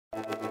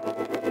What's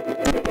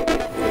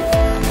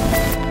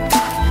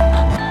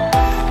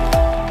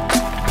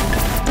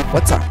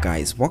up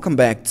guys, welcome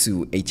back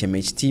to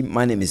HMHT.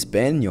 My name is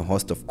Ben, your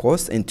host of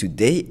course, and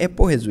today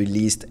Apple has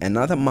released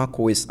another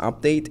macOS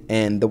update,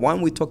 and the one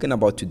we're talking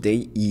about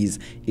today is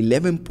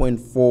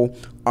 11.4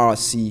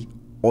 RC,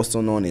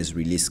 also known as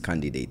release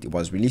candidate. It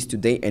was released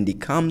today and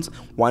it comes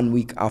 1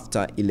 week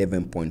after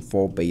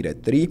 11.4 beta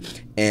 3.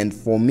 And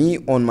for me,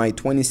 on my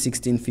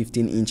 2016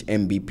 15-inch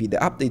MVP, the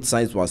update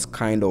size was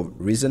kind of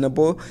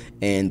reasonable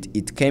and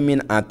it came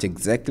in at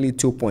exactly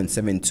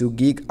 2.72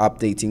 gig,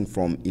 updating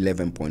from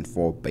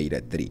 11.4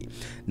 beta 3.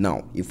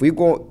 Now, if we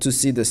go to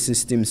see the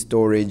system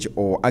storage,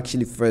 or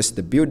actually first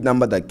the build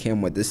number that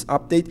came with this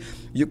update,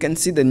 you can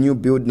see the new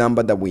build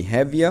number that we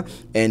have here,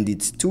 and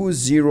it's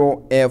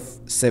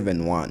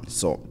 20F71.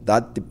 So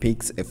that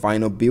depicts a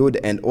final build.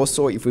 And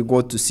also if we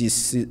go to see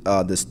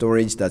the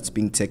storage that's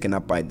being taken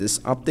up by this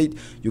update,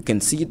 you can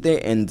see it there,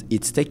 and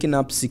it's taking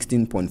up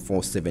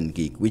 16.47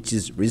 gig, which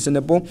is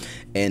reasonable.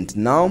 And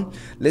now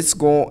let's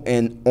go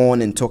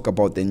on and talk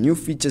about the new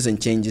features and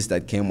changes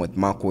that came with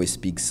macOS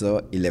Big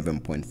Sur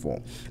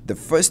 11.4. The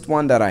first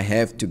one that I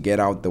have to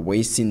get out the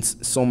way, since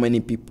so many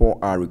people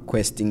are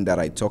requesting that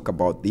I talk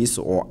about this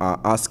or are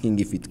asking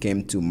if it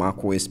came to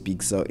macOS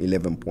Big Sur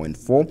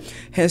 11.4,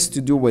 has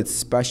to do with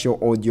spatial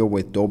audio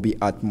with Dolby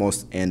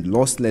Atmos and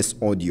lossless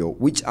audio,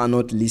 which are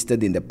not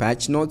listed in the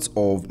patch notes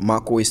of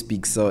macOS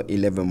Big Sur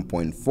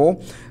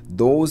 11.4.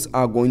 Those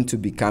are going to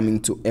be coming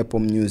to Apple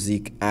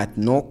Music at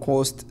no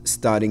cost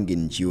starting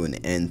in June,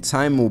 and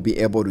time will be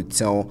able to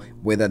tell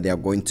whether they are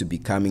going to be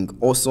coming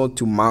also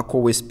to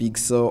macOS Big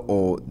Sur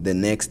or the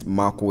next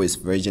macOS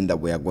version that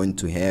we are going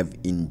to have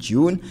in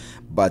June.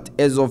 But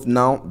as of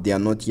now, they are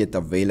not yet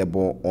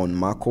available on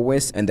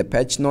macOS, and the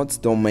patch notes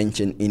don't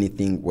mention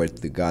anything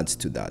with regards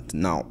to that.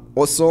 Now,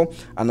 also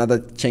another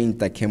change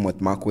that came with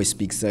macOS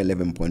Big Sur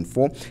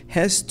 11.4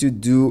 has to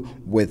do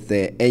with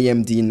the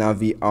AMD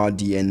Navi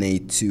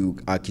RDNA2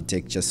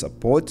 architecture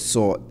support.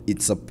 So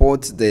it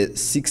supports the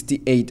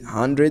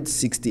 6800,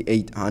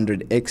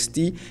 6800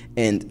 XT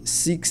and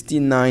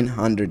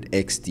 6900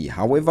 XT.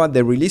 However,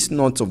 the release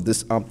notes of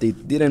this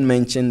update didn't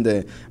mention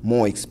the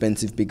more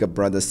expensive bigger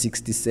brother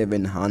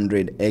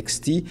 6700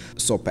 XT,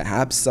 so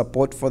perhaps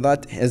support for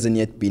that hasn't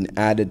yet been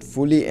added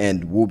fully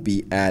and will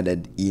be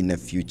added in a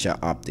future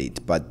update.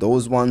 But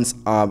those ones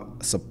are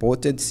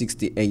supported,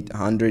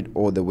 6800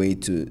 all the way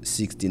to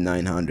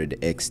 6900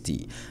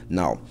 XT.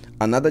 Now,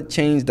 another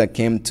change that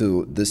came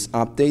to this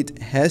update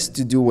has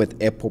to do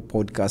with Apple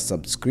Podcast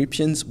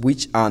subscriptions,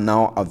 which are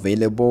now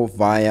available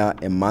via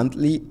a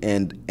monthly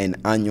and an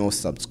annual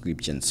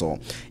subscription. So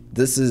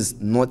this is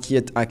not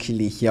yet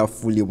actually here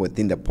fully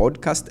within the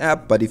podcast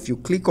app, but if you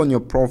click on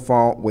your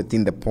profile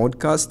within the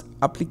podcast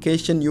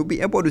application, you'll be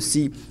able to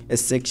see a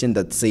section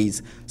that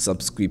says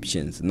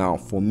subscriptions. Now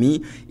for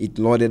me, it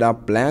loaded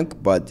up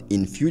blank, but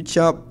in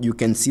future you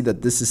can see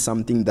that this is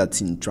something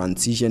that's in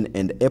transition,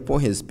 and Apple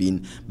has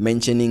been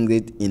mentioning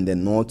it in the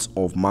notes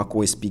of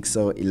macOS Big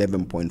Sur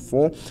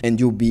 11.4, and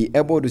you'll be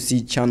able to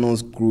see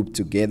channels grouped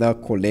together,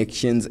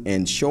 collections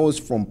and shows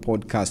from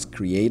podcast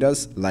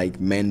creators like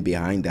Men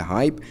Behind the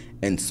Hype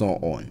and so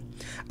on.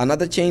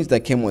 Another change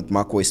that came with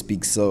macOS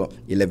Big Sur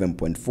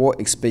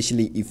 11.4,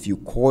 especially if you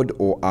code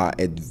or are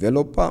a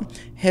developer,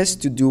 has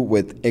to do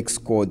with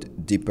Xcode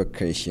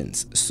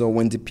deprecations. So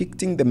when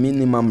depicting the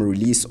minimum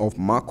release of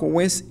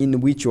macOS in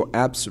which your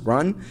apps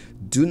run,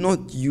 do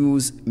not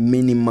use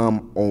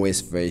minimum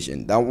OS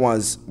version. That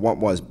was what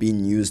was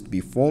being used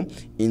before.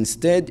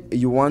 Instead,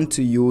 you want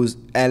to use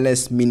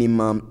LS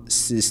minimum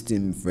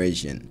system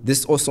version.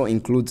 This also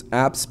includes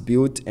apps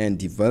built and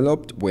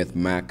developed with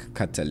Mac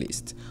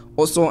Catalyst.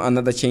 Also,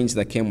 another change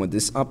that came with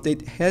this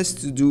update has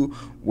to do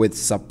with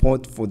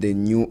support for the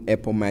new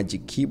Apple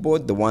Magic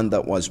Keyboard, the one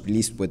that was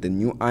released with the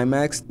new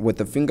iMacs with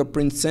the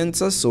fingerprint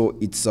sensor. So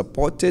it's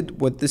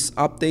supported with this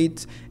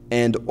update,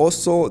 and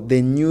also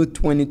the new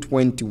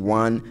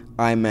 2021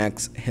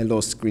 iMac's Hello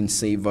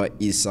Screensaver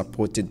is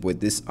supported with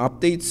this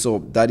update. So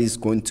that is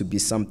going to be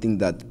something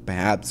that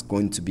perhaps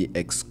going to be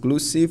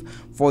exclusive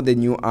for the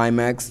new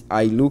iMacs.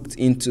 I looked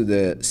into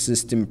the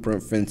system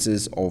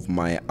preferences of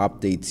my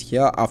updates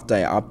here after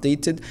I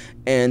updated,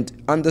 and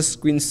under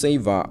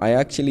Screensaver I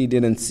actually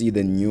didn't see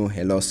the new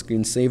Hello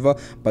Screensaver,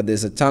 but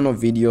there's a ton of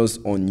videos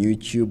on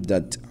YouTube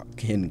that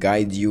can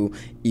guide you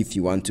if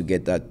you want to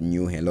get that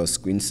new Hello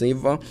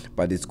Screensaver.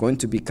 But it's going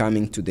to be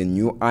coming to the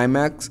new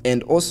iMacs,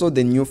 and also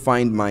the new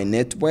Find My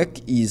Network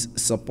is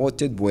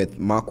supported with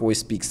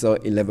macOS Big Sur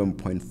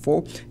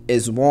 11.4,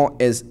 as well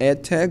as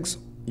AirTags.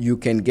 You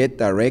can get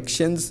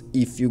directions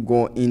if you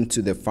go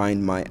into the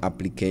Find My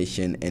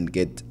application and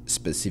get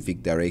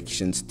specific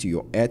directions to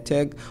your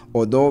AirTag,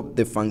 although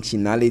the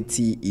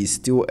functionality is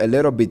still a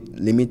little bit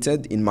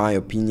limited in my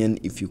opinion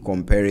if you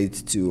compare it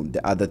to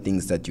the other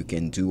things that you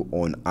can do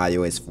on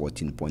iOS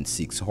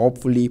 14.6.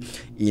 Hopefully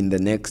in the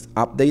next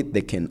update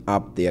they can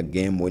up their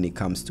game when it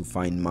comes to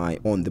Find My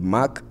on the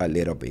Mac a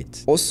little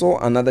bit. Also,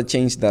 another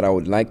change that I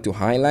would like to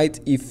highlight,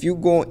 if you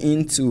go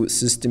into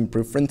system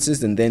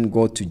preferences and then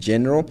go to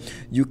general,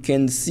 you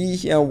can see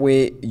here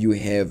where you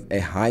have a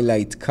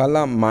highlight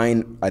color.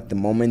 Mine at the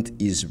moment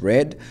is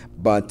red,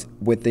 but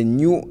with the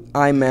new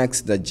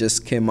iMacs that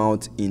just came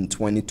out in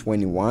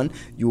 2021,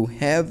 you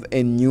have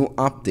a new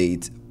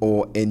update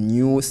or a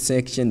new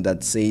section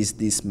that says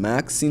this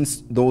Mac.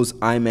 Since those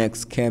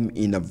iMacs came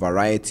in a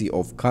variety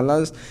of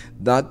colors,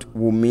 that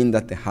will mean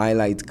that the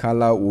highlight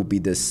color will be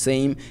the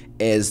same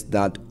as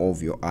that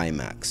of your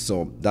iMac.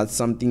 So that's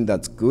something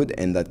that's good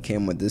and that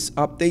came with this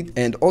update.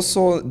 And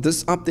also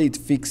this update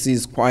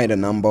fixes quite a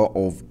number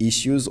of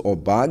issues or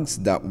bugs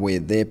that were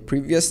there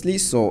previously.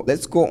 So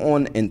let's go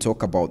on and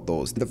talk about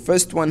those. The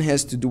first one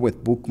has to do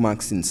with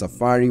bookmarks in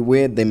Safari,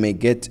 where they may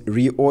get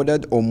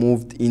reordered or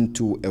moved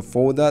into a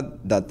folder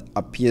that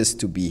appears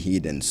to be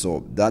hidden.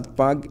 So that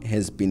bug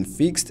has been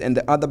fixed. And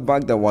the other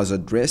bug that was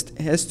addressed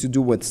has to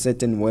do with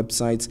certain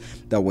websites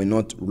that were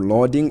not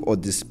loading or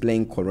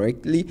displaying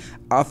correctly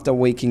after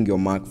waking your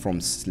Mac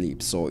from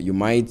sleep. So you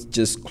might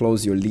just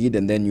close your lid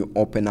and then you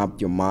open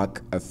up your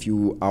Mac a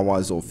few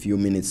hours or few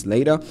minutes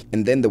later,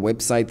 and then the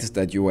websites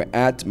that you were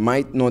at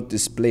might not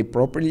display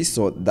properly.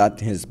 So that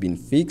has been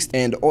fixed.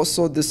 And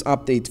also this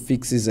update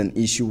fixes an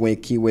issue where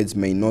keywords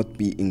may not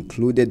be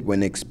included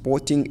when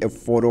exporting a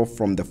photo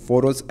from the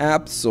Photos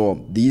app.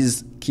 So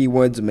these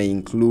keywords may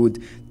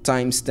include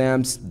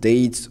timestamps,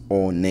 dates,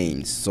 or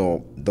names.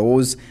 So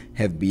those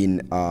have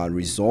been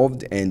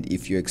resolved, and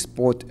if you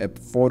export a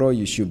photo,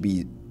 you should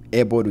be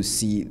able to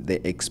see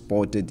the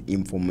exported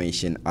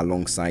information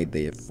alongside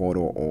the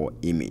photo or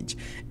image.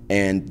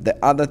 And the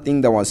other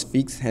thing that was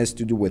fixed has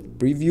to do with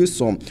preview.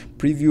 So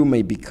preview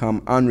may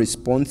become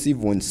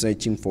unresponsive when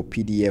searching for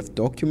PDF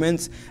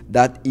documents.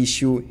 That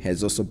issue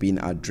has also been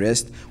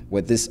addressed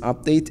with this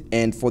update.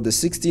 And for the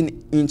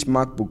 16-inch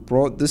MacBook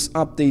Pro, this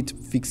update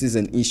fixes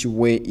an issue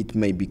where it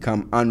may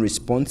become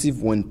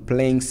unresponsive when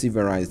playing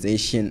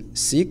Civilization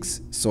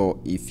 6.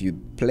 So if you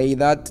play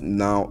that,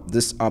 now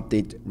this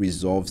update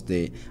resolves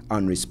the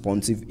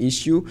unresponsive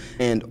issue.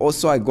 And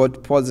also I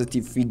got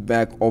positive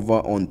feedback over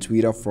on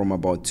Twitter from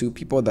about 2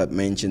 people that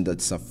mentioned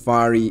that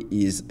Safari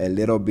is a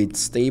little bit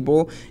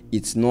stable.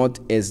 It's not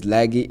as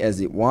laggy as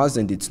it was,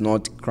 and it's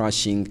not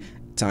crashing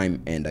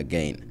time and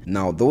again.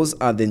 Now those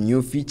are the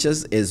new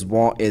features as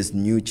well as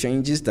new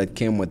changes that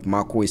came with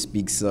macOS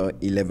Big Sur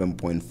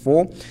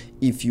 11.4.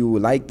 If you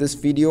like this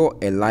video,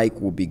 a like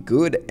will be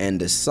good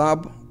and a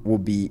sub will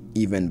be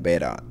even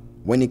better.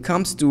 When it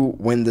comes to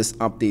when this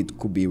update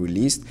could be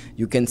released,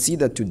 you can see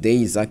that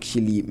today is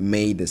actually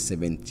May the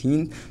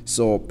 17th.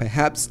 So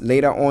perhaps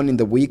later on in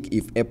the week,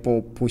 if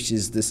Apple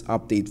pushes this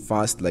update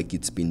fast like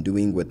it's been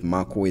doing with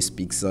macOS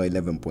Big Sur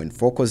 11.4,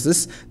 because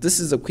this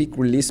is a quick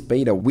release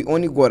beta. We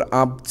only got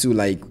up to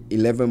like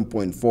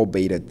 11.4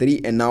 beta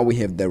 3, and now we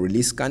have the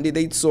release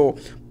candidate. So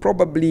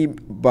probably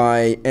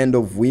by end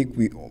of week,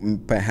 we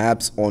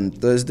perhaps on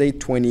Thursday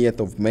 20th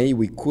of May,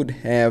 we could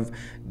have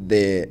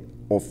the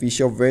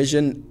official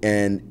version,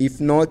 and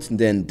if not,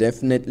 then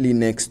definitely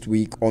next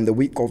week on the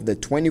week of the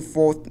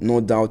 24th,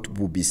 no doubt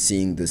we'll be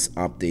seeing this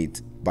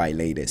update by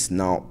latest.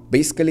 Now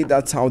basically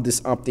that's how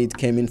this update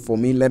came in for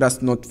me. Let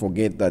us not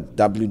forget that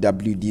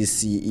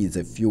WWDC is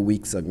a few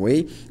weeks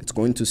away. It's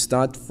going to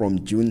start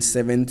from June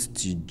 7th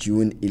to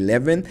June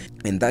 11th,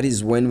 and that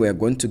is when we're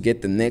going to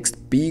get the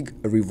next big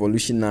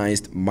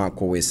revolutionized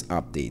macOS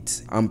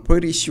update. I'm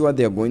pretty sure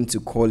they're going to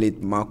call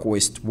it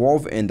macOS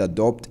 12 and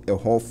adopt a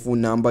whole full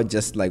number,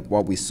 just like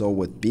what we saw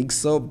with Big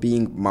Sur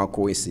being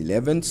macOS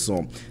 11.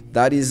 So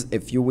that is a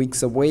few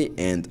weeks away,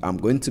 and I'm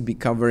going to be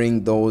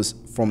covering those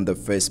from the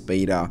first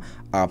beta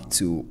up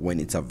to when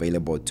it's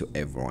available to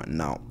everyone.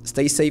 Now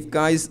stay safe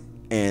guys,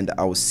 and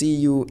I'll see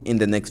you in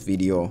the next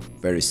video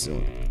very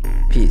soon.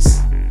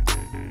 Peace.